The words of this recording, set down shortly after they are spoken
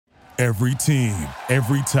Every team,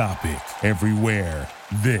 every topic, everywhere.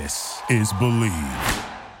 This is Believe.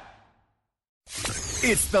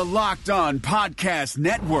 It's the Locked On Podcast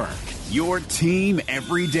Network, your team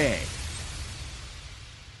every day.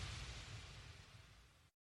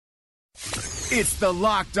 It's the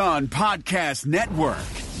Locked On Podcast Network,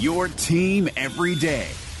 your team every day.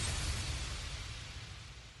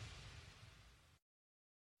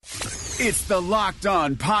 It's the Locked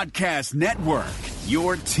On Podcast Network,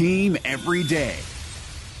 your team every day.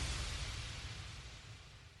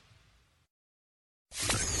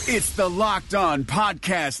 It's the Locked On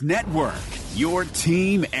Podcast Network, your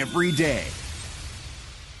team every day.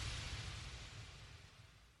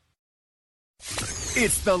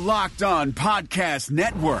 It's the Locked On Podcast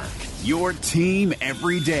Network, your team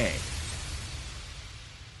every day.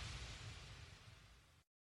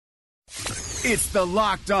 It's the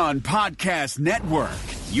Locked On Podcast Network,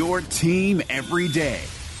 your team every day.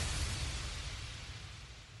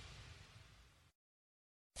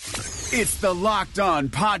 It's the Locked On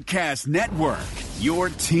Podcast Network, your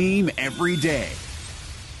team every day.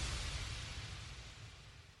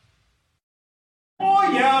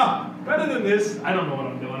 Oh, yeah. Better than this. I don't know what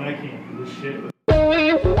I'm doing. I can't do this shit.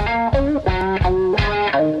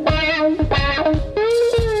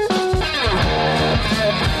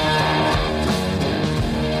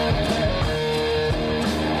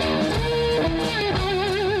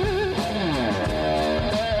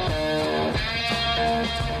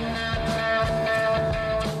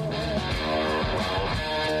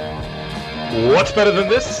 What's better than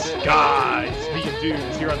this? Guys, me and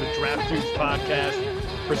dudes here on the Draft Dudes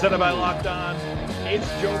podcast, presented by Locked On. It's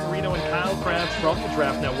Joe Marino and Kyle Krabs from the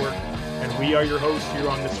Draft Network, and we are your hosts here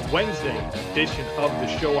on this Wednesday edition of the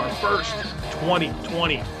show. Our first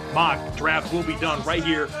 2020 mock draft will be done right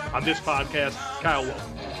here on this podcast. Kyle,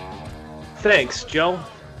 welcome. Thanks, Joe.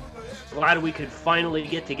 Glad we could finally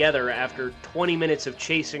get together after 20 minutes of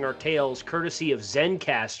chasing our tails, courtesy of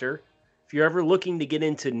Zencastr. If you're ever looking to get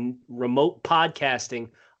into remote podcasting,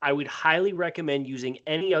 I would highly recommend using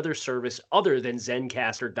any other service other than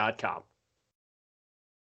Zencastr.com.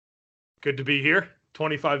 Good to be here.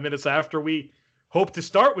 25 minutes after we hope to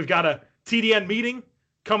start. We've got a TDN meeting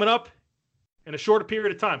coming up in a shorter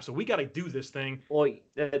period of time, so we got to do this thing. Well,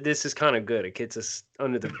 this is kind of good. It gets us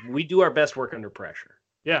we do our best work under pressure.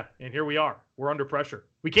 Yeah, and here we are. We're under pressure.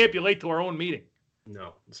 We can't be late to our own meeting.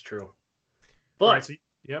 No, it's true. But right, so,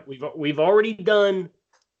 yep. We've already done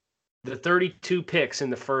the 32 picks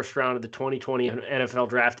in the first round of the 2020 NFL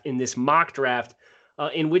draft in this mock draft,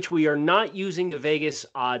 in which we are not using the Vegas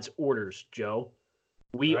odds orders, Joe.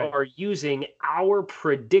 We are using our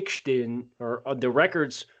prediction or the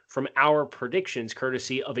records from our predictions,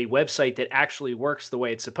 courtesy of a website that actually works the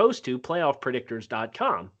way it's supposed to,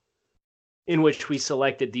 playoffpredictors.com, in which we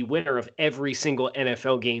selected the winner of every single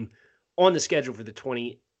NFL game on the schedule for the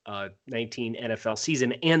 2019 NFL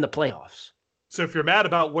season and the playoffs. So if you're mad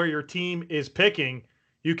about where your team is picking,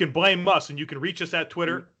 you can blame us, and you can reach us at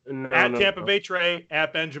Twitter, Tampa Bay Trey,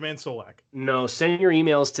 at Benjamin Solak. No, send your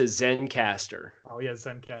emails to Zencastr. Oh, yeah,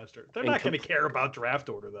 Zencastr. They're not going to care about draft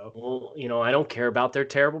order, though. Well, I don't care about their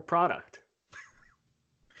terrible product.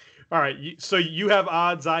 All right, so you have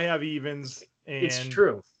odds, I have evens. And... It's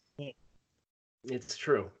true. It's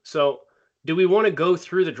true. So do we want to go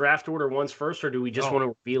through the draft order once first, or do we just want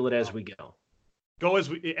to reveal it as we go? Go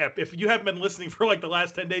as we. If you haven't been listening for like the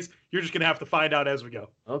last 10 days, you're just going to have to find out as we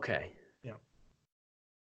go. Okay. Yeah.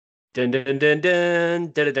 Dun, dun, dun,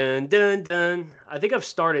 dun, dun, dun, dun, dun. I think I've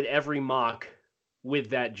started every mock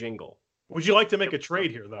with that jingle. Would you like to make a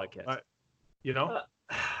trade here, though?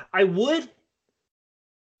 I would.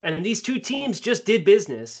 And these two teams just did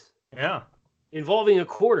business. Yeah. Involving a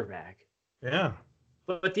quarterback. Yeah.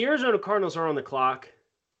 But the Arizona Cardinals are on the clock.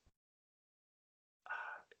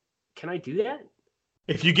 Can I do that?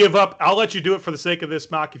 If you give up, I'll let you do it for the sake of this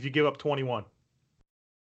mock. If you give up 21,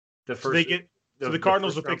 the first, the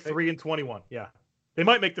Cardinals will pick 3 and 21. Yeah, they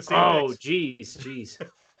might make the same. Oh, jeez.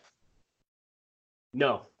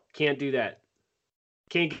 No, can't do that.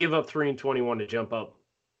 Can't give up 3 and 21 to jump up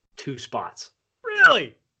 2 spots.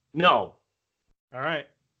 Really? No. All right.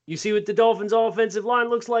 You see what the Dolphins' offensive line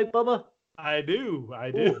looks like, Bubba? I do.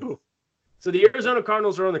 Ooh. So the Arizona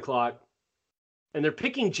Cardinals are on the clock, and they're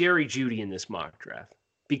picking Jerry Jeudy in this mock draft.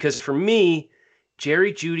 Because for me,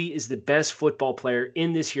 Jerry Jeudy is the best football player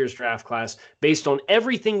in this year's draft class based on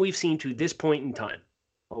everything we've seen to this point in time.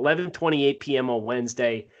 11:28 p.m. on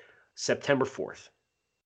Wednesday, September 4th.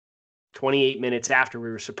 28 minutes after we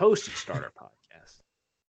were supposed to start our podcast.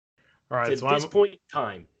 All right. At this point in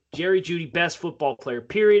time, Jerry Jeudy, best football player,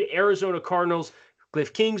 period. Arizona Cardinals,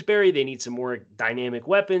 Cliff Kingsbury. They need some more dynamic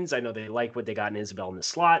weapons. I know they like what they got in Isabel in the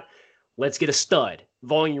slot. Let's get a stud,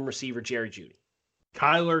 volume receiver, Jerry Jeudy.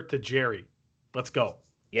 Kyler to Jerry. Let's go.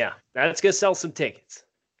 Yeah, that's going to sell some tickets.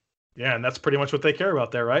 Yeah, and that's pretty much what they care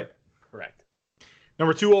about there, right? Correct.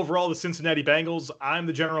 Number 2 overall, the Cincinnati Bengals. I'm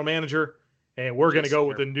the general manager, and we're going to go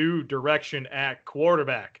with a new direction at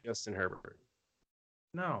quarterback. Justin Herbert.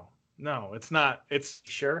 No, it's not. It's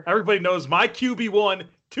sure. Everybody knows my QB1,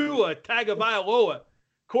 Tua Tagovailoa,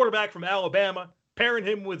 quarterback from Alabama, pairing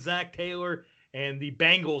him with Zach Taylor, and the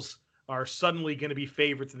Bengals are suddenly going to be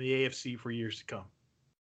favorites in the AFC for years to come.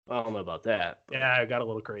 I don't know about that. But... Yeah, I got a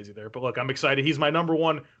little crazy there. But look, I'm excited. He's my number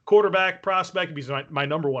 1 quarterback prospect. He's my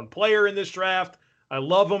number 1 player in this draft. I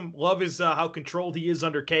love him. Love his how controlled he is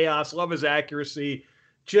under chaos. Love his accuracy.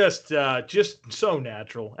 Just so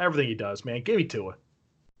natural. Everything he does, man. Give me Tua.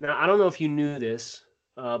 Now, I don't know if you knew this,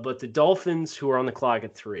 but the Dolphins, who are on the clock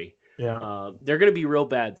at 3, they're going to be real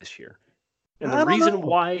bad this year. And the reason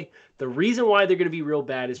why they're going to be real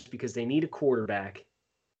bad is because they need a quarterback.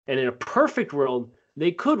 And in a perfect world,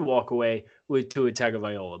 they could walk away with Tua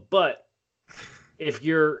Tagovailoa. But if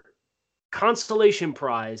your consolation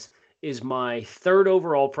prize is my 3rd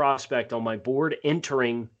overall prospect on my board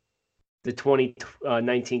entering the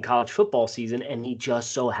 2019 college football season, and he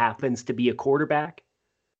just so happens to be a quarterback,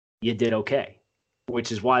 you did okay.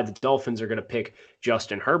 Which is why the Dolphins are going to pick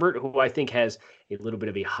Justin Herbert, who I think has a little bit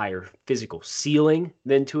of a higher physical ceiling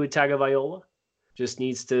than Tua Tagovailoa. Just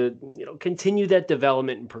needs to, continue that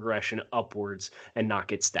development and progression upwards and not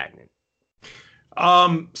get stagnant.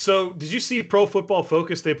 So did you see Pro Football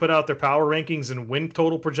Focus? They put out their power rankings and win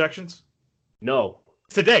total projections. No.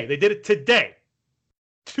 Today. They did it today.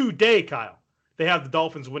 Today, Kyle. They have the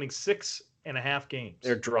Dolphins winning 6.5 games.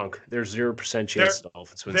 They're drunk. There's 0% chance the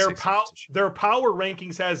Dolphins win 6 games. Their power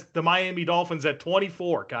rankings has the Miami Dolphins at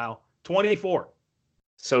 24, Kyle. 24.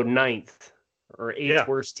 So 9th or 8th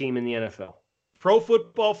worst team in the NFL. Pro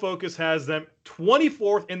Football Focus has them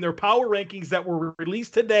 24th in their power rankings that were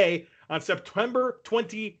released today on September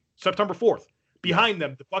 4th. Behind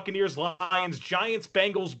them, the Buccaneers, Lions, Giants,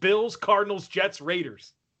 Bengals, Bills, Cardinals, Jets,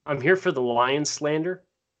 Raiders. I'm here for the Lions slander,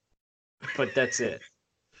 but that's it.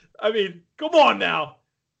 I mean, come on now.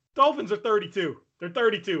 Dolphins are 32. They're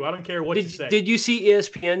 32. I don't care what you say. Did you see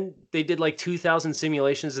ESPN? They did like 2,000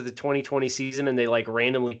 simulations of the 2020 season, and they like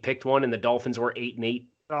randomly picked one, and the Dolphins were 8-8.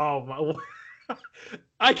 Oh my!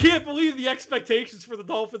 I can't believe the expectations for the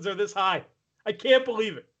Dolphins are this high. I can't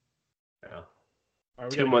believe it. Yeah.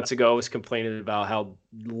 2 months ago, I was complaining about how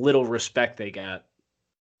little respect they got,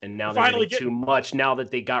 and now they're getting too much. Now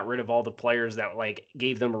that they got rid of all the players that like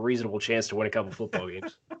gave them a reasonable chance to win a couple football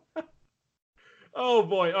games. Oh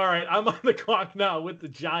boy! All right, I'm on the clock now with the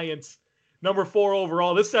Giants, number 4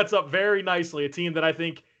 overall. This sets up very nicely a team that I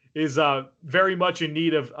think is very much in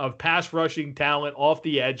need of pass rushing talent off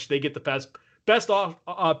the edge. They get the best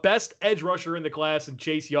edge rusher in the class, and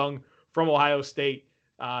Chase Young from Ohio State.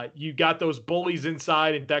 You got those bullies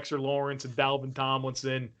inside and Dexter Lawrence and Dalvin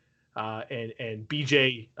Tomlinson and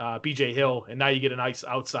BJ Hill, and now you get a nice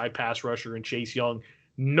outside pass rusher in Chase Young.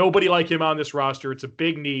 Nobody like him on this roster. It's a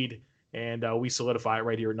big need, and we solidify it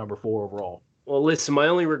right here at number 4 overall. Well, listen, my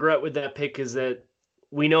only regret with that pick is that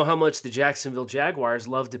we know how much the Jacksonville Jaguars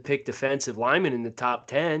love to pick defensive linemen in the top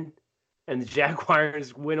 10, and the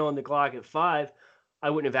Jaguars went on the clock at 5. I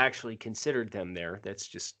wouldn't have actually considered them there. That's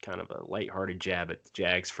just kind of a lighthearted jab at the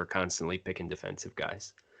Jags for constantly picking defensive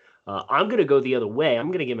guys. I'm going to go the other way. I'm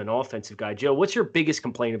going to give him an offensive guy. Joe, what's your biggest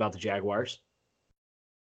complaint about the Jaguars?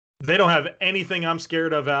 They don't have anything I'm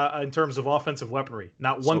scared of in terms of offensive weaponry.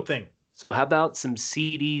 Not one thing. So how about some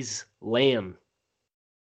CeeDee Lamb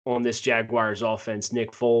on this Jaguars offense?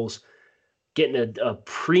 Nick Foles getting a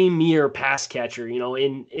premier pass catcher.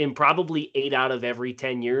 In probably 8 out of every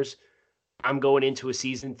 10 years, I'm going into a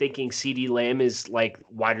season thinking CeeDee Lamb is like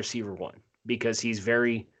wide receiver 1 because he's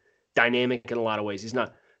very dynamic in a lot of ways. He's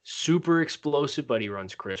not super explosive, but he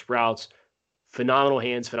runs crisp routes, phenomenal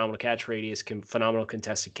hands, phenomenal catch radius, phenomenal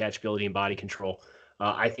contested catch ability and body control.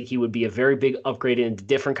 I think he would be a very big upgrade and a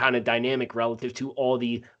different kind of dynamic relative to all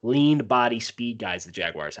the lean body speed guys the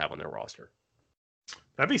Jaguars have on their roster.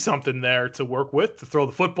 That'd be something there to work with, to throw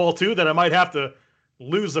the football to, that I might have to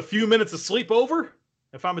lose a few minutes of sleep over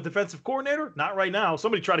if I'm a defensive coordinator. Not right now.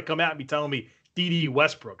 Somebody tried to come at me telling me D.D.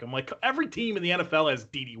 Westbrook. I'm like, every team in the NFL has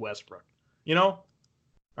D.D. Westbrook. All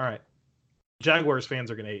right. Jaguars fans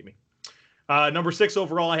are going to hate me. Number 6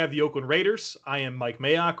 overall, I have the Oakland Raiders. I am Mike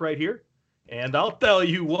Mayock right here. And I'll tell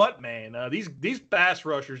you what, man, these pass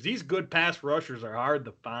rushers, these good pass rushers are hard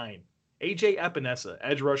to find. A.J. Epinesa,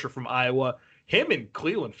 edge rusher from Iowa. him and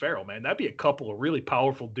Cleveland Farrell, man, that'd be a couple of really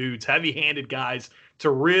powerful dudes, heavy-handed guys to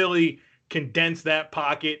really condense that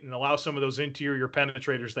pocket and allow some of those interior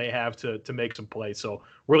penetrators they have to make some plays. So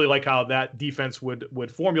really like how that defense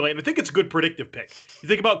would formulate. And I think it's a good predictive pick. You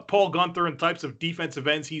think about Paul Gunther and types of defensive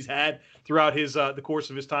ends he's had throughout his the course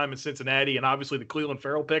of his time in Cincinnati, and obviously the Cleveland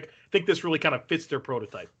Farrell pick. I think this really kind of fits their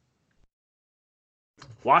prototype.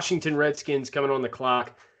 Washington Redskins coming on the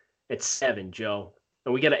clock at 7, Joe.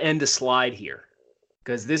 And we got to end the slide here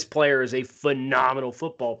because this player is a phenomenal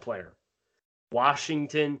football player.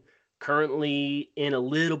 Washington currently in a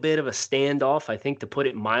little bit of a standoff, I think, to put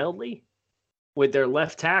it mildly, with their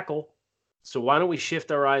left tackle. So why don't we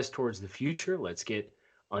shift our eyes towards the future? Let's get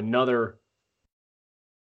another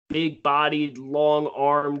big-bodied,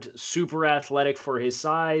 long-armed, super athletic for his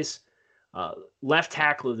size, left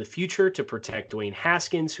tackle of the future to protect Dwayne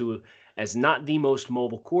Haskins, who, as not the most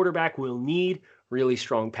mobile quarterback, will need really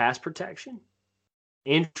strong pass protection.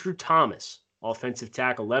 Andrew Thomas, offensive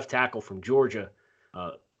tackle, left tackle from Georgia.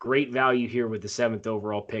 Great value here with the 7th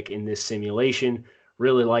overall pick in this simulation.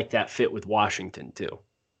 Really like that fit with Washington, too.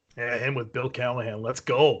 Yeah, him with Bill Callahan. Let's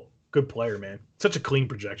go. Good player, man. Such a clean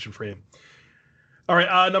projection for him. All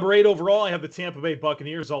right, number 8 overall, I have the Tampa Bay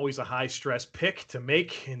Buccaneers. Always a high-stress pick to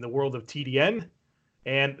make in the world of TDN.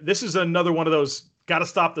 And this is another one of those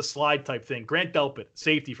got-to-stop-the-slide type thing. Grant Delpit,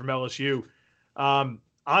 safety from LSU.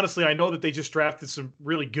 Honestly, I know that they just drafted some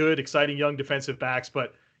really good, exciting young defensive backs,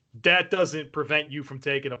 but that doesn't prevent you from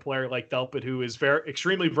taking a player like Delpit, who is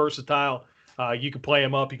extremely versatile. You can play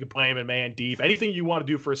him up. You can play him in man deep. Anything you want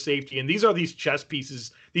to do for a safety. And these are these chess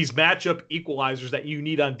pieces, these matchup equalizers that you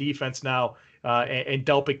need on defense now. And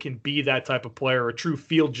Delpit can be that type of player, a true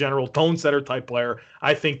field general, tone setter type player.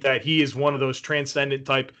 I think that he is one of those transcendent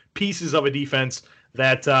type pieces of a defense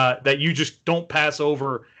that you just don't pass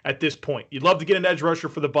over at this point. You'd love to get an edge rusher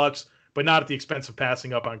for the Bucs, but not at the expense of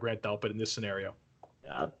passing up on Grant Delpit in this scenario.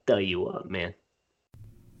 I'll tell you what, man.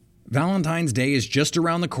 Valentine's Day is just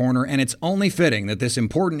around the corner, and it's only fitting that this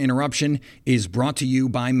important interruption is brought to you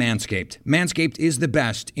by Manscaped. Manscaped is the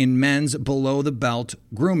best in men's below-the-belt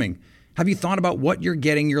grooming. Have you thought about what you're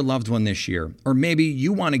getting your loved one this year? Or maybe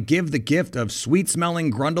you want to give the gift of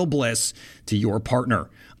sweet-smelling Grundle Bliss to your partner.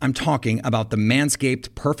 I'm talking about the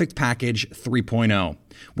Manscaped Perfect Package 3.0.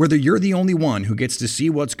 Whether you're the only one who gets to see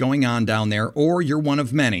what's going on down there or you're one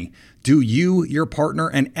of many, do you, your partner,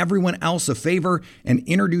 and everyone else a favor and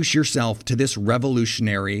introduce yourself to this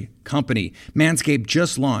revolutionary company. Manscaped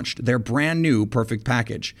just launched their brand new Perfect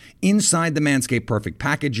Package. Inside the Manscaped Perfect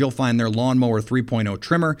Package, you'll find their Lawnmower 3.0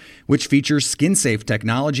 trimmer, which features skin-safe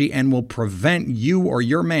technology and will prevent you or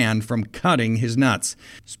your man from cutting his nuts.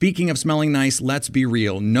 Speaking of smelling nice, let's be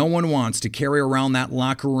real. No one wants to carry around that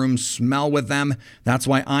locker room smell with them. That's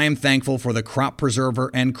why I am thankful for the Crop Preserver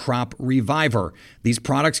and Crop Reviver. These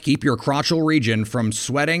products keep your crotchal region from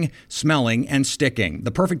sweating, smelling, and sticking.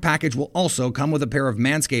 The Perfect Package will also come with a pair of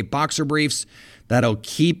Manscaped boxer briefs that'll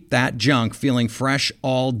keep that junk feeling fresh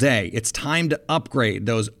all day. It's time to upgrade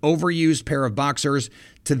those overused pair of boxers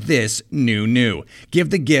to this new. Give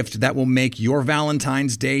the gift that will make your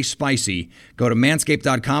Valentine's Day spicy. Go to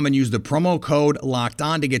manscaped.com and use the promo code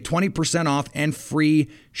LOCKEDON to get 20% off and free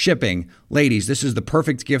shipping. Ladies, this is the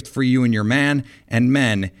perfect gift for you and your man. And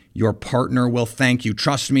men, your partner will thank you.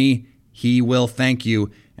 Trust me, he will thank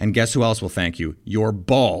you. And guess who else will thank you? Your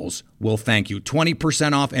balls will thank you.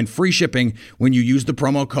 20% off and free shipping when you use the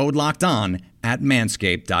promo code LOCKEDON at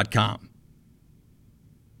manscaped.com.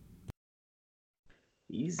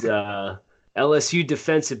 These LSU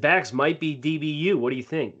defensive backs might be DBU. What do you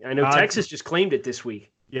think? I know Texas just claimed it this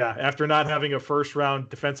week. Yeah, after not having a first-round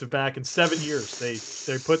defensive back in 7 years,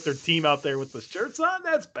 they put their team out there with the shirts on.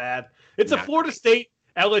 That's bad. It's a Florida State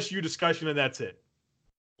LSU discussion, and that's it.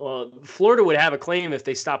 Well, Florida would have a claim if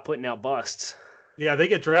they stopped putting out busts. Yeah, they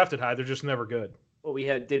get drafted high. They're just never good. Well,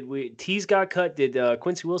 Tease got cut? Did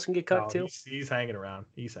Quincy Wilson get cut too? He's hanging around.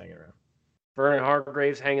 Vernon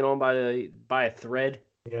Hargraves hanging on by a thread.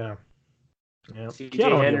 Yeah.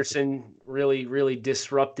 CJ Henderson, really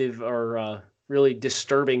disruptive or really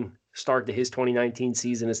disturbing start to his 2019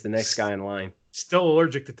 season as the next guy in line. Still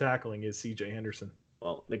allergic to tackling is CJ Henderson.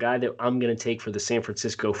 Well, the guy that I'm going to take for the San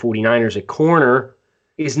Francisco 49ers at corner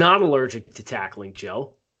is not allergic to tackling,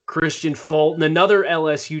 Joe. Christian Fulton, another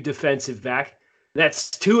LSU defensive back.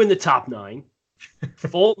 That's 2 in the top 9.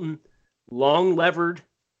 Fulton, long-levered,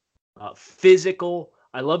 physical.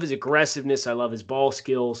 I love his aggressiveness. I love his ball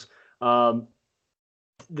skills.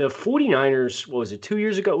 The 49ers, what was it, 2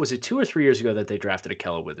 years ago? Was it 2 or 3 years ago that they drafted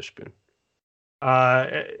Ahkello Witherspoon?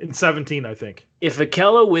 In 17, I think. If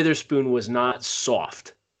Ahkello Witherspoon was not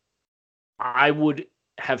soft, I would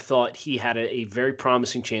have thought he had a very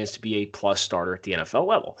promising chance to be a plus starter at the NFL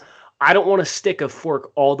level. I don't want to stick a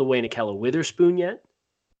fork all the way in Ahkello Witherspoon yet,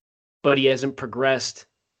 but he hasn't progressed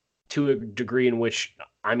to a degree in which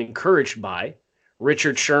I'm encouraged by.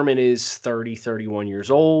 Richard Sherman is 30, 31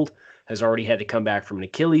 years old, has already had to come back from an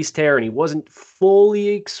Achilles tear, and he wasn't fully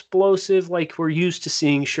explosive like we're used to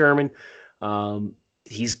seeing Sherman.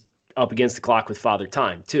 He's up against the clock with Father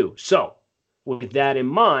Time, too. So, with that in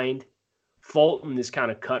mind, Fulton is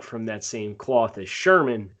kind of cut from that same cloth as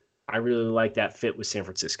Sherman. I really like that fit with San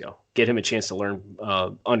Francisco. Get him a chance to learn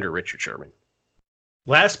under Richard Sherman.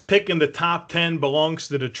 Last pick in the top 10 belongs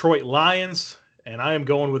to the Detroit Lions, and I am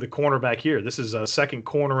going with a cornerback here. This is a second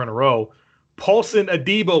corner in a row. Paulson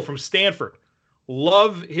Adebo from Stanford.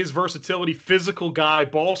 Love his versatility, physical guy,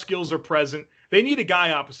 ball skills are present. They need a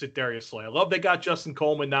guy opposite Darius Slay. I love they got Justin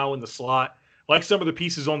Coleman now in the slot. Like some of the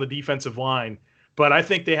pieces on the defensive line. But I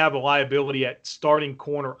think they have a liability at starting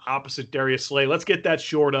corner opposite Darius Slay. Let's get that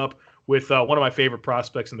shored up with one of my favorite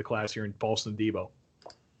prospects in the class here in Paulson Adebo.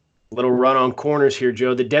 Little run on corners here,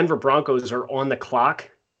 Joe. The Denver Broncos are on the clock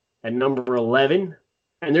at number 11.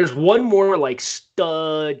 And there's one more like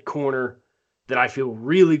stud corner that I feel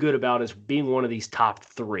really good about as being one of these top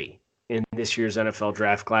 3 in this year's NFL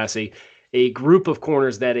draft class. A group of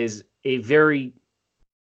corners that is a very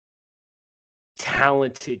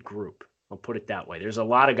talented group. I'll put it that way. There's a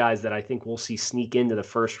lot of guys that I think we'll see sneak into the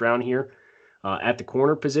first round here at the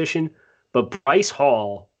corner position. But Bryce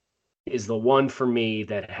Hall is the one for me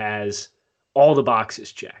that has all the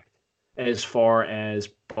boxes checked as far as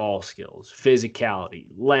ball skills, physicality,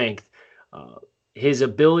 length, his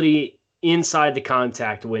ability inside the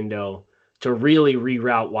contact window to really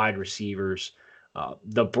reroute wide receivers.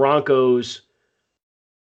 The Broncos,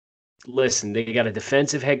 listen, they got a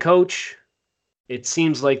defensive head coach. It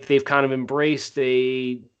seems like they've kind of embraced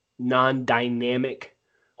a non-dynamic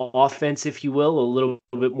offense, if you will, a little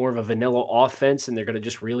bit more of a vanilla offense, and they're going to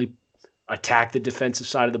just really attack the defensive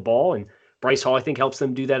side of the ball. And Bryce Hall, I think, helps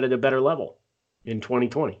them do that at a better level in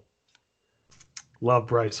 2020. Love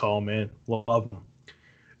Bryce Hall, man. Love him.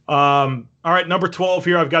 All right, number 12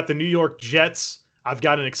 here. I've got the New York Jets. I've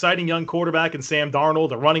got an exciting young quarterback in Sam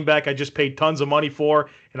Darnold, a running back I just paid tons of money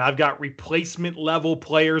for, and I've got replacement-level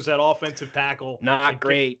players at offensive tackle. Not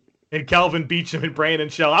great. And Kelvin Beachum and Brandon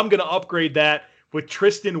Shell. I'm going to upgrade that with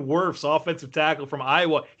Tristan Wirfs, offensive tackle from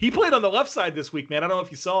Iowa. He played on the left side this week, man. I don't know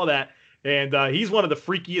if you saw that. And he's one of the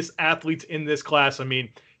freakiest athletes in this class. I mean,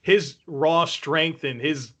 his raw strength and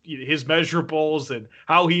his measurables and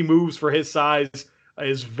how he moves for his size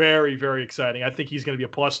is very, very exciting. I think he's going to be a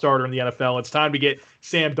plus starter in the NFL. It's time to get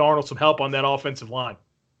Sam Darnold some help on that offensive line.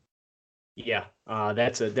 Yeah,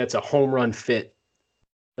 that's a home run fit,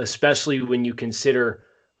 especially when you consider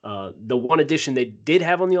the one addition they did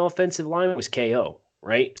have on the offensive line was KO,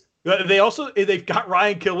 right? They've got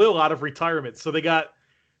Ryan Khalil out of retirement, so they got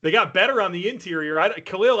better on the interior.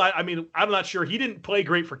 Khalil, I'm not sure. He didn't play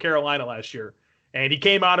great for Carolina last year, and he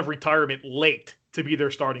came out of retirement late to be their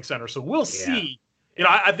starting center. So we'll see. You know,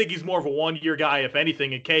 I think he's more of a one-year guy, if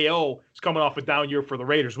anything, and KO is coming off a down year for the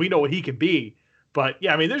Raiders. We know what he can be. But,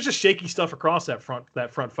 yeah, I mean, there's just shaky stuff across that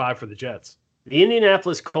front five for the Jets. The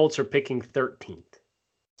Indianapolis Colts are picking 13th.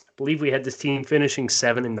 I believe we had this team finishing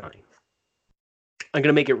 7 and 9. I'm going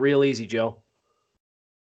to make it real easy, Joe.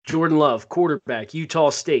 Jordan Love, quarterback, Utah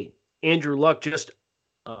State. Andrew Luck just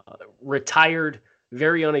retired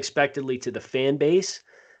very unexpectedly to the fan base.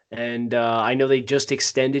 And I know they just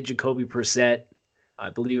extended Jacoby Brissett. I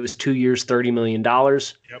believe it was 2 years, $30 million.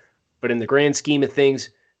 Yep. But in the grand scheme of things,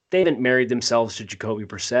 they haven't married themselves to Jacoby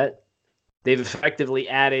Brissett. They've effectively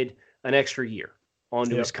added an extra year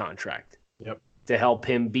onto his contract to help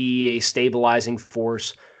him be a stabilizing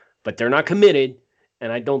force. But they're not committed,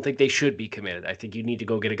 and I don't think they should be committed. I think you need to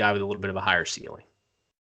go get a guy with a little bit of a higher ceiling.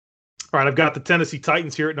 All right, I've got the Tennessee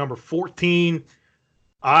Titans here at number 14.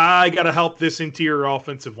 I got to help this interior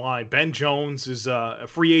offensive line. Ben Jones is a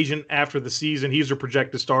free agent after the season. He's a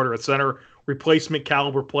projected starter at center, replacement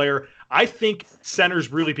caliber player. I think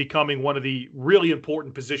center's really becoming one of the really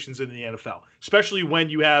important positions in the NFL, especially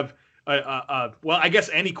when you have, I guess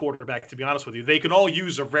any quarterback, to be honest with you. They can all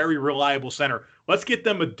use a very reliable center. Let's get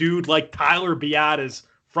them a dude like Tyler Biadasz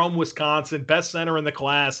from Wisconsin, best center in the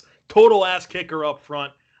class, total ass kicker up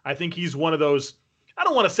front. I think he's one of those, I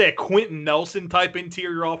don't want to say a Quentin Nelson type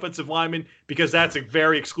interior offensive lineman because that's a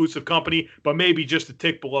very exclusive company, but maybe just a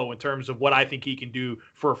tick below in terms of what I think he can do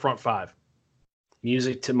for a front five.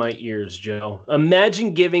 Music to my ears, Joe.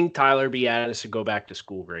 Imagine giving Tyler Biadasz a go back to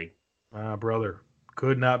school grade. Brother,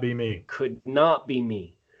 could not be me. Could not be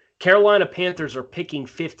me. Carolina Panthers are picking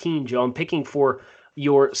 15, Joe. I'm picking for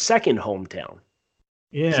your second hometown.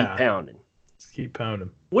 Yeah. Keep pounding. Keep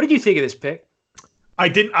pounding. What did you think of this pick? I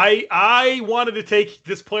didn't. I wanted to take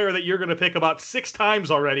this player that you're going to pick about 6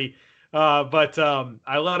 times already, but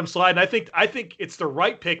I let him slide. And I think it's the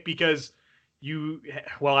right pick because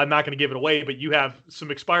I'm not going to give it away, but you have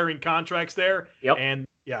some expiring contracts there. Yep. And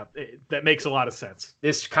yeah, that makes a lot of sense.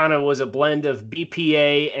 This kind of was a blend of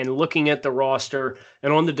BPA and looking at the roster.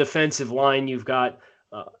 And on the defensive line, you've got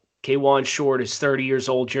K'Wan Short is 30 years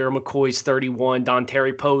old. Jerry McCoy's 31.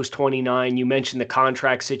 Dontari Poe's 29. You mentioned the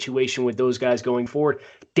contract situation with those guys going forward.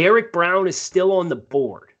 Derek Brown is still on the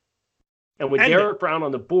board. And with Derek Brown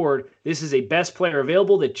on the board, this is a best player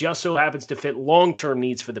available that just so happens to fit long-term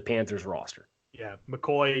needs for the Panthers roster. Yeah,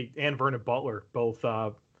 McCoy and Vernon Butler both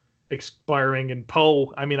expiring, and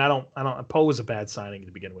Poe. I mean, I don't. Poe was a bad signing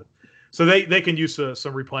to begin with, so they can use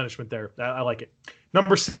some replenishment there. I like it.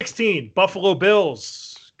 Number 16, Buffalo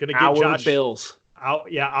Bills. Gonna get Our Bills.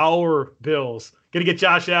 Our Bills. Gonna get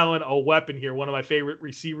Josh Allen a weapon here. One of my favorite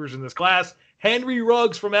receivers in this class. Henry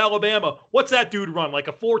Ruggs from Alabama. What's that dude run? Like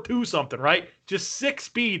a 4.2 something, right? Just 6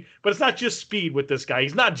 speed, but it's not just speed with this guy.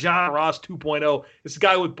 He's not John Ross 2.0. This is a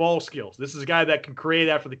guy with ball skills. This is a guy that can create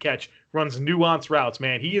after the catch, runs nuanced routes,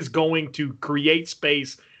 man. He is going to create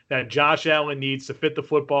space that Josh Allen needs to fit the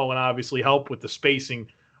football and obviously help with the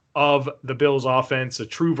spacing of the Bills offense, a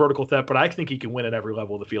true vertical threat, but I think he can win at every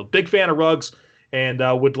level of the field. Big fan of Ruggs, and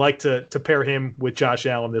would like to pair him with Josh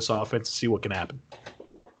Allen this offense to see what can happen.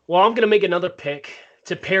 Well, I'm going to make another pick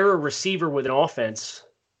to pair a receiver with an offense.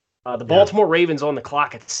 The Baltimore Ravens on the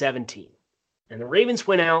clock at 17. And the Ravens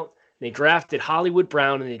went out, and they drafted Hollywood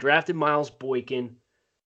Brown, and they drafted Miles Boykin.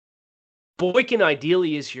 Boykin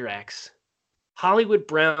ideally is your X. Hollywood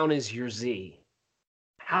Brown is your Z.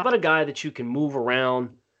 How about a guy that you can move around,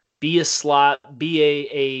 be a slot,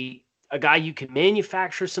 be a guy you can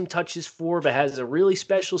manufacture some touches for, but has a really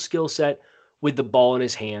special skill set with the ball in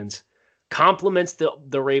his hands. Complements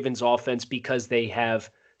the Ravens offense because they have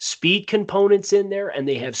speed components in there and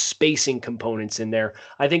they have spacing components in there.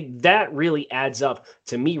 I think that really adds up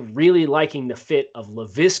to me really liking the fit of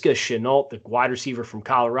Laviska Shenault, the wide receiver from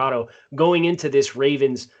Colorado, going into this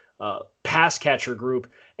Ravens pass catcher group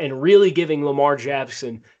and really giving Lamar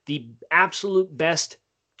Jackson the absolute best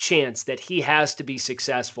chance that he has to be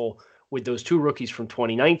successful with those 2 rookies from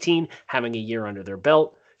 2019 having a year under their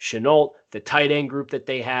belt. Shenault, the tight end group that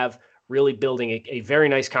they have, really building a very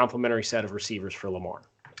nice complementary set of receivers for Lamar.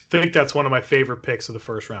 I think that's one of my favorite picks of the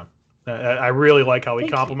first round. I really like how he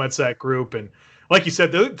complements that group. And like you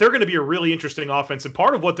said, they're going to be a really interesting offense. And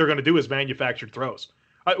part of what they're going to do is manufactured throws.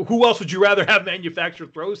 Who else would you rather have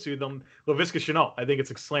manufactured throws to than Laviska Shenault? I think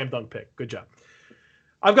it's a slam dunk pick. Good job.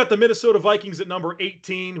 I've got the Minnesota Vikings at number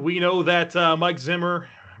 18. We know that Mike Zimmer,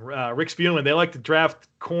 Rick Spielman, they like to draft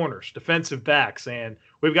corners, defensive backs, and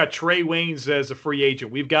we've got Trey Waynes as a free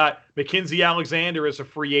agent. We've got Mackenzie Alexander as a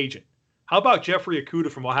free agent. How about Jeffrey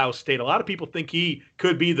Okudah from Ohio State? A lot of people think he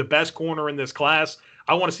could be the best corner in this class.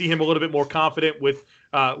 I want to see him a little bit more confident with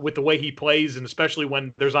the way he plays, and especially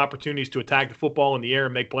when there's opportunities to attack the football in the air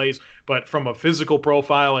and make plays. But from a physical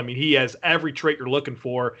profile, I mean, he has every trait you're looking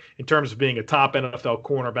for in terms of being a top NFL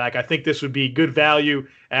cornerback. I think this would be good value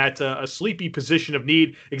at a sleepy position of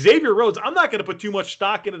need. Xavier Rhodes, I'm not going to put too much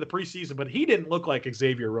stock into the preseason, but he didn't look like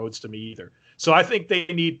Xavier Rhodes to me either. So I think they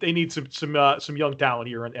need some young talent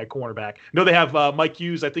here at cornerback. I know they have Mike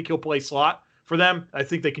Hughes. I think he'll play slot for them. I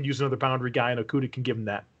think they can use another boundary guy, and Okudah can give them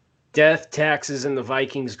that. Death taxes and the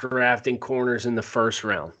Vikings drafting corners in the first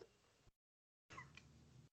round.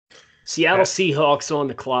 Seattle Seahawks on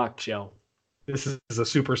the clock, Joe. This is a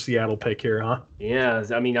super Seattle pick here, huh? Yeah,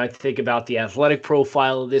 I mean, I think about the athletic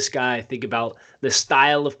profile of this guy. I think about the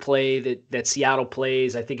style of play that Seattle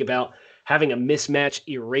plays. I think about having a mismatch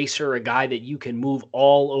eraser, a guy that you can move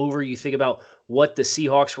all over. You think about what the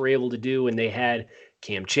Seahawks were able to do when they had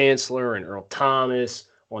Cam Chancellor and Earl Thomas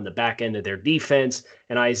on the back end of their defense.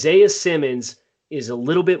 And Isaiah Simmons is a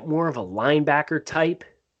little bit more of a linebacker type.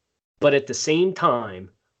 But at the same time,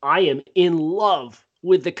 I am in love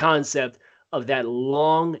with the concept of that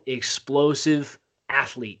long, explosive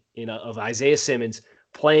athlete of Isaiah Simmons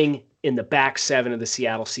playing in the back 7 of the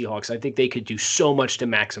Seattle Seahawks. I think they could do so much to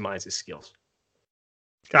maximize his skills.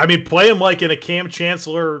 I mean, play him like in a Cam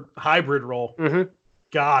Chancellor hybrid role. Mm-hmm.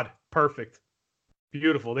 God, perfect.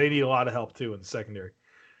 Beautiful. They need a lot of help, too, in the secondary.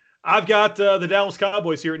 I've got the Dallas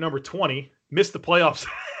Cowboys here at number 20. Missed the playoffs.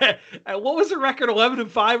 What was the record?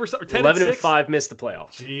 11-5 or something? 11-5 missed the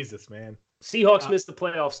playoffs. Jesus, man. Seahawks missed the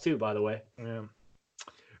playoffs, too, by the way. Yeah. All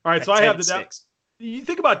right, so I have the Dallas. You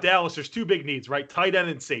think about Dallas, there's 2 big needs, right? Tight end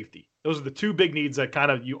and safety. Those are the 2 big needs that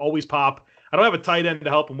kind of you always pop. I don't have a tight end to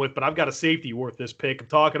help them with, but I've got a safety worth this pick. I'm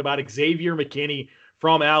talking about Xavier McKinney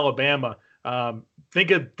from Alabama.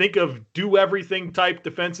 Think of do everything type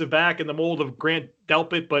defensive back in the mold of Grant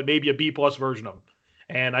Delpit, but maybe a B+ version of him.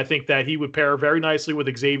 And I think that he would pair very nicely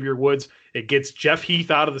with Xavier Woods. It gets Jeff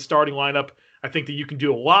Heath out of the starting lineup. I think that you can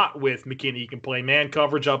do a lot with McKinney. You can play man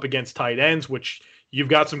coverage up against tight ends, which you've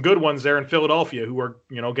got some good ones there in Philadelphia who are,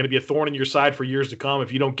 going to be a thorn in your side for years to come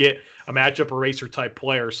if you don't get a matchup eraser type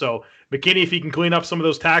player. So McKinney, if he can clean up some of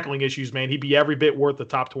those tackling issues, man, he'd be every bit worth the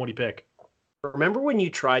top 20 pick. Remember when you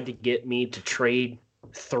tried to get me to trade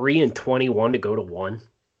 3 and 21 to go to 1?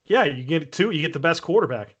 Yeah, you get 2. You get the best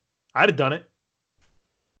quarterback. I'd have done it.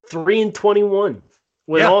 3 and 21.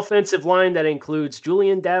 With an offensive line that includes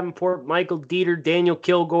Julian Davenport, Michael Dieter, Daniel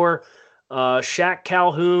Kilgore, Shaq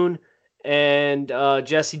Calhoun, and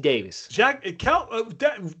Jesse Davis. Shaq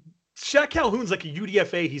Calhoun's like a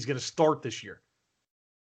UDFA he's going to start this year.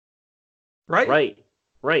 Right.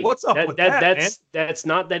 What's up with that, man? That's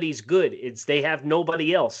not that he's good. It's they have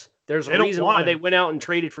nobody else. There's a reason why they went out and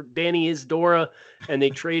traded for Danny Isidora and they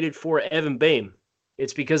traded for Evan Boehm.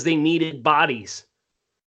 It's because they needed bodies.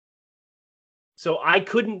 So I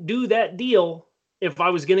couldn't do that deal if I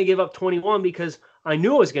was going to give up 21 because I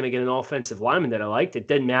knew I was going to get an offensive lineman that I liked. It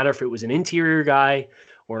didn't matter if it was an interior guy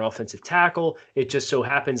or an offensive tackle. It just so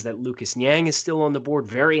happens that Lucas Niang is still on the board,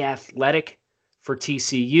 very athletic for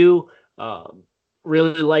TCU.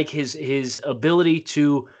 Really like his ability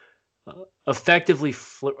to effectively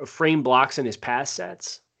frame blocks in his pass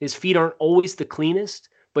sets. His feet aren't always the cleanest,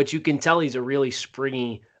 but you can tell he's a really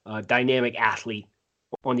springy, dynamic athlete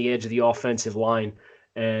on the edge of the offensive line.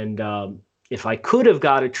 And if I could have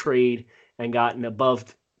got a trade and gotten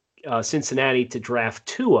above Cincinnati to draft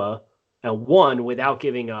Tua at 1 without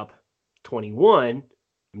giving up 21,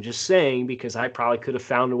 I'm just saying because I probably could have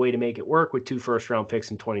found a way to make it work with 2 first-round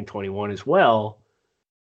picks in 2021 as well.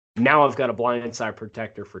 Now I've got a blindside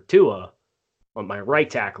protector for Tua on my right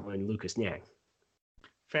tackle in Lucas Niang.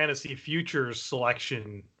 Fantasy futures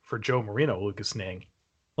selection for Joe Marino, Lucas Niang.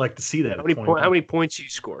 Like to see that. How many points you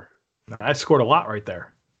score? I scored a lot right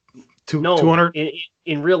there. 200.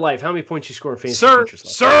 In real life, how many points you score in fantasy futures?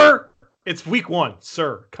 Sir, it's week 1.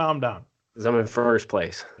 Sir, calm down. Because I'm in first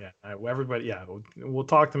place. Yeah, everybody. Yeah, we'll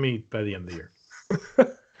talk to me by the end of the year.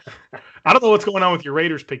 I don't know what's going on with your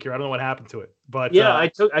Raiders pick here. I don't know what happened to it, but yeah, I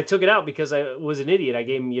took it out because I was an idiot. I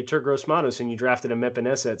gave him Yetur Gross-Matos and you drafted him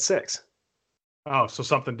Epinesa at 6. Oh, so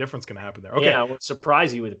something different's going to happen there. Okay, yeah, I will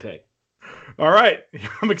surprise you with a pick. All right,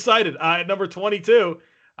 I'm excited. At number 22,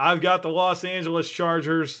 I've got the Los Angeles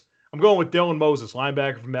Chargers. I'm going with Dylan Moses,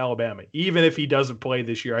 linebacker from Alabama. Even if he doesn't play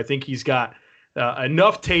this year, I think he's got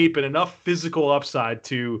enough tape and enough physical upside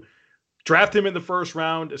to draft him in the first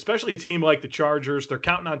round, especially a team like the Chargers. They're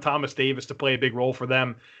counting on Thomas Davis to play a big role for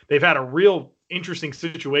them. They've had a real interesting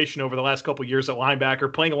situation over the last couple of years at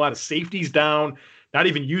linebacker, playing a lot of safeties down, not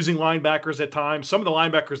even using linebackers at times. Some of the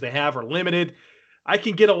linebackers they have are limited. I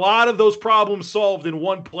can get a lot of those problems solved in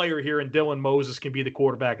one player here, and Dylan Moses can be the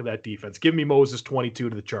quarterback of that defense. Give me Moses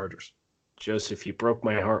 22 to the Chargers. Joseph, you broke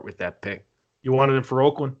my heart with that pick. You wanted him for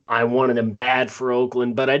Oakland? I wanted him bad for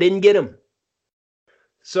Oakland, but I didn't get him.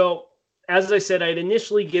 So, as I said, I'd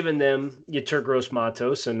initially given them Yetur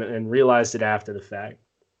Gross-Matos and realized it after the fact.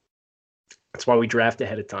 That's why we draft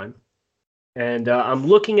ahead of time. And I'm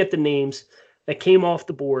looking at the names that came off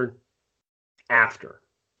the board after.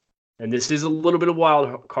 And this is a little bit of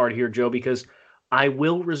wild card here, Joe, because I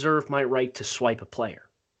will reserve my right to swipe a player.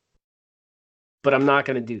 But I'm not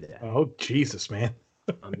going to do that. Oh, Jesus, man.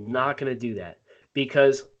 I'm not going to do that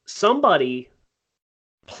because somebody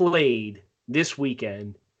played this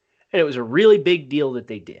weekend, and it was a really big deal that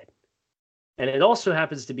they did. And it also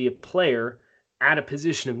happens to be a player at a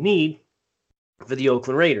position of need for the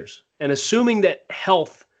Oakland Raiders. And assuming that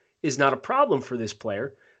health is not a problem for this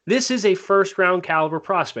player, this is a first-round caliber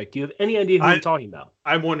prospect. Do you have any idea who I'm talking about?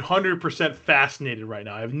 I'm 100% fascinated right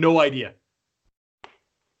now. I have no idea.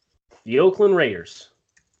 The Oakland Raiders,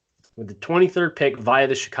 with the 23rd pick via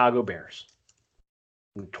the Chicago Bears,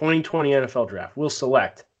 in the 2020 NFL Draft, will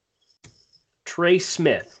select Trey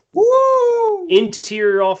Smith. Woo!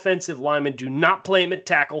 Interior offensive lineman. Do not play him at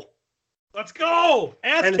tackle. Let's go!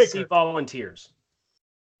 Tennessee Volunteers.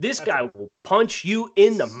 This guy will punch you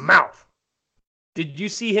in the mouth. Did you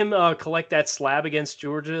see him collect that slab against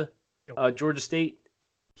Georgia State?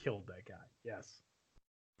 Killed that guy, yes.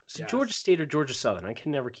 So yes. Georgia State or Georgia Southern? I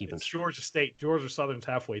can never keep them. It's Georgia State. Georgia Southern's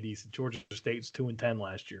halfway decent. Georgia State's 2-10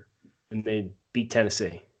 last year. And they beat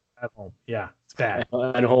Tennessee. At home. Yeah, it's bad.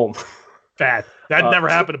 At home. Bad. That never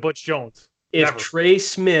happened to Butch Jones. If never. Trey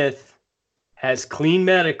Smith has clean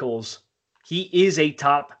medicals, he is a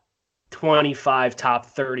top 25, top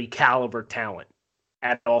 30 caliber talent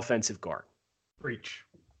at offensive guard. Preach.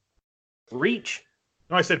 Reach.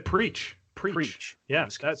 No, I said preach. Preach.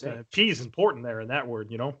 Yes, that's P is important there in that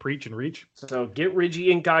word, preach and reach. So get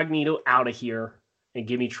Reggie Incognito out of here and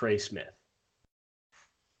give me Trey Smith.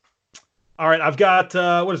 All right, I've got,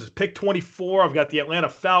 pick 24. I've got the Atlanta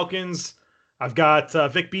Falcons. I've got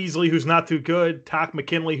Vic Beasley, who's not too good. Takk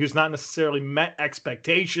McKinley, who's not necessarily met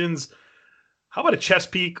expectations. How about a chess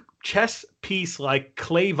piece like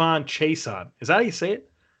Clavon Chason? Is that how you say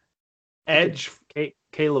it? Edge.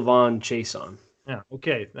 K'Lavon Chason. Yeah,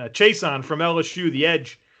 okay. Chason from LSU, the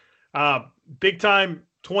edge. Big time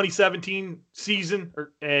 2017 season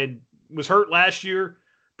and was hurt last year.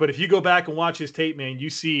 But if you go back and watch his tape, man, you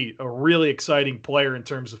see a really exciting player in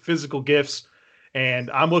terms of physical gifts.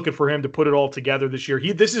 And I'm looking for him to put it all together this year.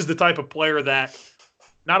 This is the type of player that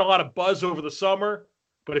not a lot of buzz over the summer,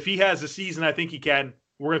 but if he has a season, I think he can.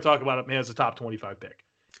 We're going to talk about him as a top 25 pick.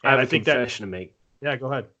 And I think confession to make. Yeah,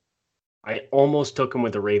 go ahead. I almost took him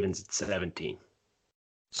with the Ravens at 17.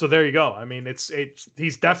 So there you go. I mean,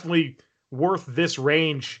 he's definitely worth this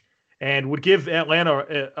range and would give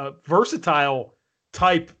Atlanta a versatile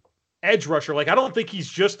type edge rusher. Like, I don't think he's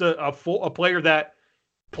just a player that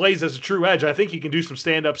plays as a true edge. I think he can do some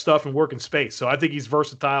stand-up stuff and work in space. So I think he's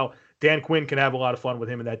versatile. Dan Quinn can have a lot of fun with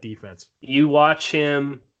him in that defense. You watch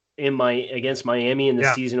him against Miami in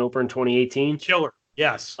the season opener in 2018. Killer.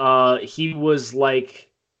 Yes. He was like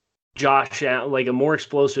Josh Allen, like a more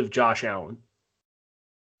explosive Josh Allen.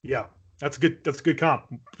 Yeah, that's good. That's a good comp.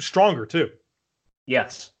 Stronger too.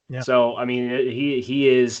 Yes. Yeah. So I mean, he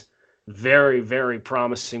is very, very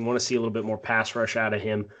promising. Want to see a little bit more pass rush out of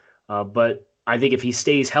him. But I think if he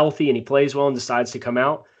stays healthy and he plays well and decides to come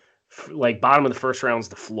out, like bottom of the first round is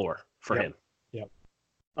the floor for him. Yep.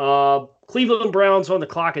 Cleveland Browns on the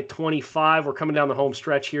clock at 25. We're coming down the home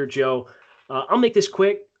stretch here, Joe. I'll make this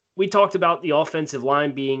quick. We talked about the offensive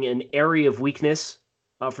line being an area of weakness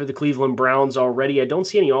for the Cleveland Browns already. I don't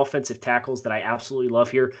see any offensive tackles that I absolutely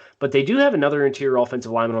love here, but they do have another interior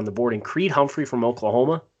offensive lineman on the board, and Creed Humphrey from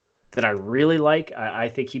Oklahoma that I really like. I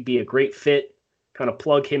think he'd be a great fit. Kind of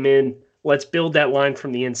plug him in. Let's build that line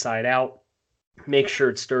from the inside out. Make sure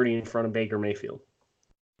it's sturdy in front of Baker Mayfield.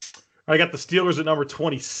 I got the Steelers at number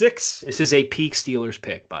 26. This is a peak Steelers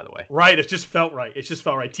pick, by the way. Right. It just felt right.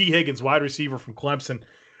 T. Higgins, wide receiver from Clemson.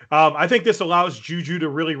 I think this allows Juju to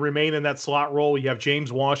really remain in that slot role. You have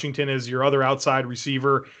James Washington as your other outside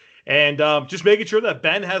receiver. And just making sure that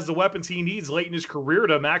Ben has the weapons he needs late in his career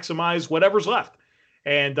to maximize whatever's left.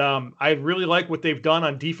 And I really like what they've done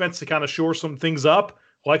on defense to kind of shore some things up,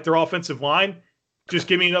 like their offensive line. Just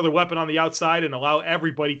give me another weapon on the outside and allow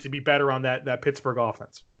everybody to be better on that Pittsburgh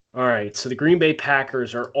offense. All right, so the Green Bay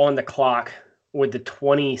Packers are on the clock with the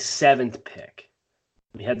 27th pick.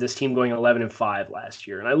 We had this team going 11-5 last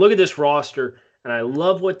year. And I look at this roster, and I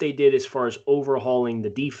love what they did as far as overhauling the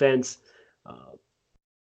defense.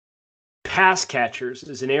 Pass catchers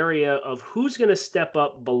is an area of who's going to step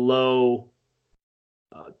up below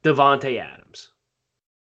Devontae Adams.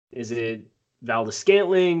 Is it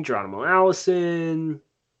Valdes-Scantling, Geronimo Allison?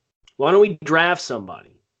 Why don't we draft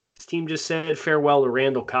somebody? This team just said farewell to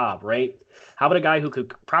Randall Cobb, right? How about a guy who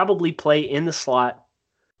could probably play in the slot,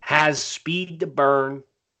 has speed to burn,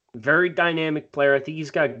 very dynamic player. I think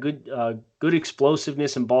he's got good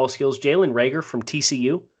explosiveness and ball skills. Jalen Reagor from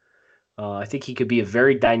TCU. I think he could be a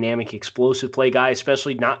very dynamic, explosive play guy,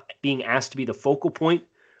 especially not being asked to be the focal point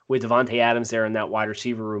with Devontae Adams there in that wide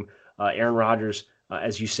receiver room. Aaron Rodgers,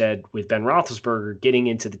 as you said, with Ben Roethlisberger getting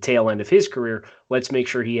into the tail end of his career, let's make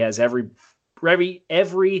sure he has every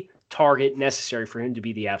target necessary for him to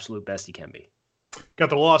be the absolute best he can be. Got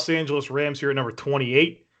the Los Angeles Rams here at number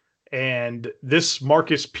 28. And this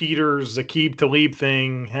Marcus Peters, Aqib Talib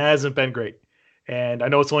thing hasn't been great. And I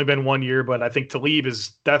know it's only been 1 year, but I think Talib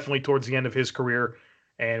is definitely towards the end of his career.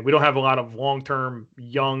 And we don't have a lot of long-term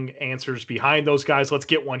young answers behind those guys. Let's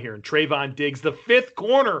get one here. And Trayvon Diggs, the fifth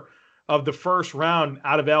corner of the first round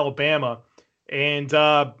out of Alabama. And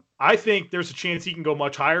I think there's a chance he can go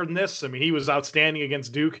much higher than this. I mean, he was outstanding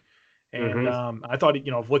against Duke. And I thought,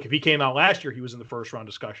 if he came out last year, he was in the first round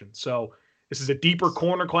discussion. So this is a deeper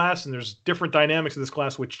corner class, and there's different dynamics in this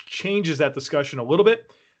class, which changes that discussion a little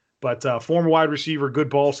bit. But former wide receiver, good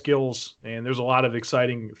ball skills, and there's a lot of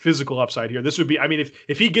exciting physical upside here. This would be,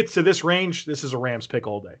 if he gets to this range, this is a Rams pick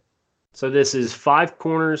all day. So this is 5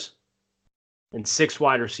 corners and 6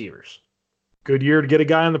 wide receivers. Good year to get a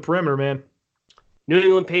guy on the perimeter, man. New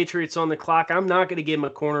England Patriots on the clock. I'm not going to give him a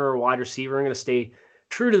corner or a wide receiver. I'm going to stay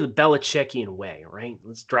true to the Belichickian way, right?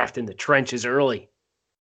 Let's draft in the trenches early.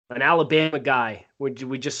 An Alabama guy.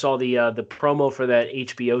 We just saw the promo for that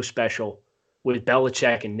HBO special with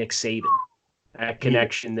Belichick and Nick Saban. at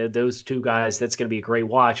connection. Those two guys, that's going to be a great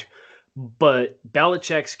watch. But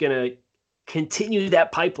Belichick's going to continue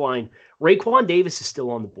that pipeline. Raekwon Davis is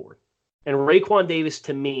still on the board. And Raekwon Davis,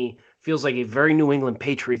 to me, feels like a very New England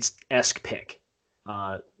Patriots-esque pick.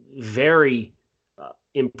 Very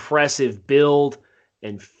impressive build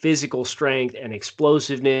and physical strength and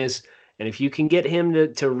explosiveness. And if you can get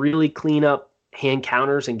him to really clean up hand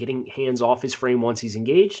counters and getting hands off his frame once he's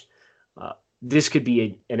engaged, this could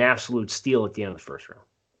be an absolute steal at the end of the first round.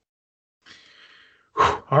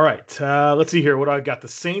 All right. Let's see here. What I got? The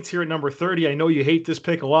Saints here at number 30. I know you hate this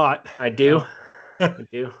pick a lot. I do. I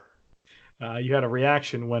do. You had a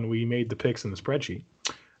reaction when we made the picks in the spreadsheet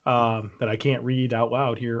that I can't read out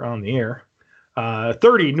loud here on the air.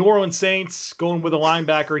 30, New Orleans Saints going with a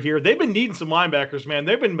linebacker here. They've been needing some linebackers, man.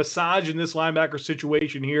 They've been massaging this linebacker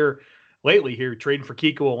situation here lately here, trading for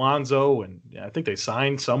Kiko Alonso, and I think they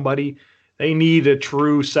signed somebody. They need a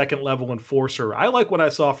true second-level enforcer. I like what I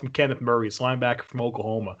saw from Kenneth Murray, his linebacker from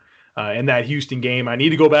Oklahoma, in that Houston game. I need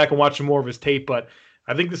to go back and watch some more of his tape, but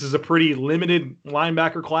I think this is a pretty limited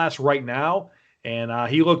linebacker class right now, and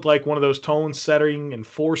he looked like one of those tone-setting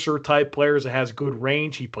enforcer-type players that has good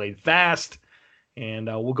range. He played fast, and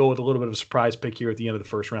we'll go with a little bit of a surprise pick here at the end of the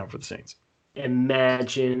first round for the Saints.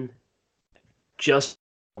 Imagine drafting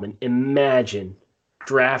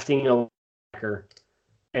a linebacker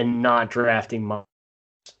and not drafting Miles.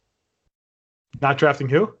 Not drafting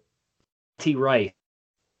who? T. Wright.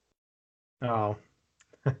 Oh.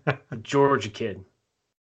 Georgia kid.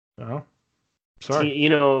 Oh. Sorry.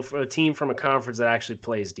 For a team from a conference that actually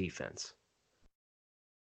plays defense.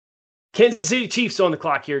 Kansas City Chiefs on the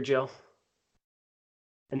clock here, Joe.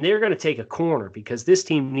 And they're going to take a corner because this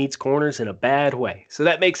team needs corners in a bad way. So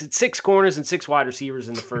that makes it 6 corners and 6 wide receivers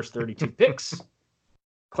in the first 32 picks.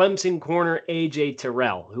 Clemson corner A.J.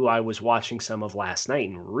 Terrell, who I was watching some of last night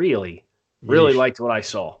and really liked what I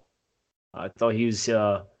saw. I thought he was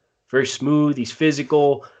very smooth. He's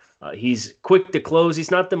physical. He's quick to close.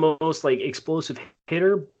 He's not the most explosive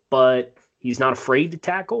hitter, but he's not afraid to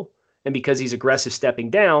tackle. And because he's aggressive stepping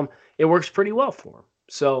down, it works pretty well for him.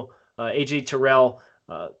 So A.J. Terrell,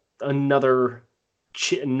 another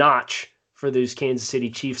notch for those Kansas City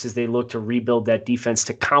Chiefs as they look to rebuild that defense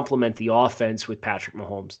to complement the offense with Patrick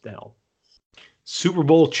Mahomes to help. Super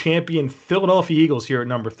Bowl champion Philadelphia Eagles here at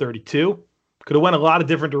number 32. Could have went a lot of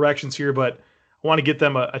different directions here, but I want to get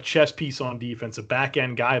them a chess piece on defense, a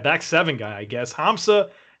back-end guy, a back seven guy, I guess. Hamza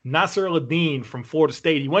Nasser-Ladin from Florida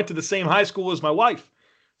State. He went to the same high school as my wife,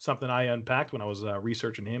 something I unpacked when I was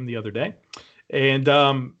researching him the other day. And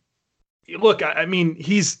look, I mean,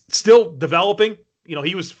 he's still developing.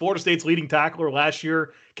 He was Florida State's leading tackler last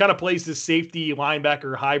year, kind of plays this safety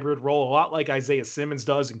linebacker hybrid role, a lot like Isaiah Simmons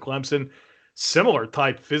does in Clemson. Similar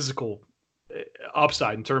type physical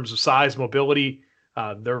upside in terms of size, mobility,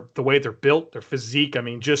 the way they're built, their physique. I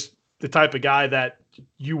mean, just the type of guy that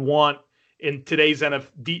you want in today's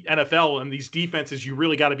NFL and these defenses. You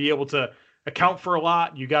really got to be able to account for a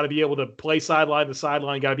lot. You got to be able to play sideline to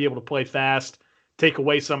sideline. You got to be able to play fast, take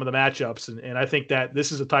away some of the matchups. And I think that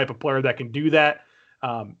this is a type of player that can do that.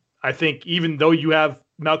 I think even though you have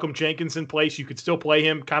Malcolm Jenkins in place, you could still play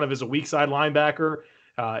him kind of as a weak side linebacker,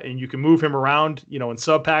 and you can move him around, in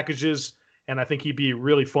sub packages. And I think he'd be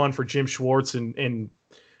really fun for Jim Schwartz and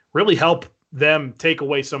really help them take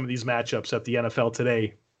away some of these matchups that the NFL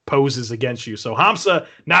today poses against you. So Hamza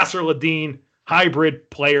Nasser-Ladin, hybrid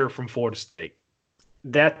player from Florida State.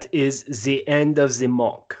 That is the end of the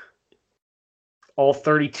mock. All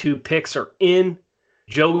 32 picks are in.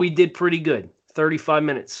 Joey did pretty good. 35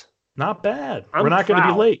 minutes. Not bad. We're not going to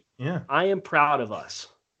be late. Yeah. I am proud of us.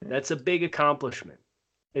 That's a big accomplishment.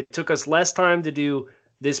 It took us less time to do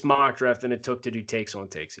this mock draft than it took to do takes on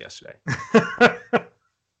takes yesterday.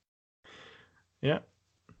 Yeah.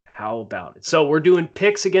 How about it? So we're doing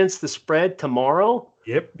picks against the spread tomorrow.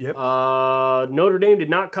 Yep. Notre Dame did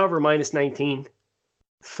not cover -19.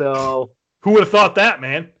 So who would have thought that,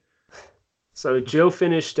 man? So Joe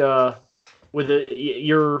finished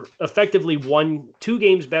you're effectively 2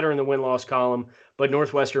 games better in the win-loss column, but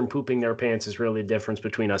Northwestern pooping their pants is really the difference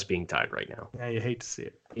between us being tied right now. Yeah, you hate to see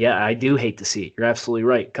it. Yeah, I do hate to see it. You're absolutely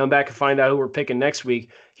right. Come back and find out who we're picking next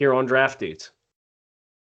week here on Draft Dudes.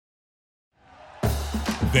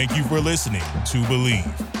 Thank you for listening to Believe.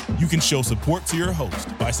 You can show support to your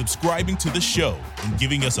host by subscribing to the show and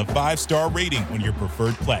giving us a 5-star rating on your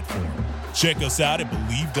preferred platform. Check us out at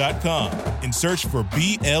Believe.com and search for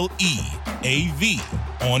BLEAV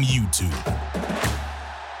on YouTube.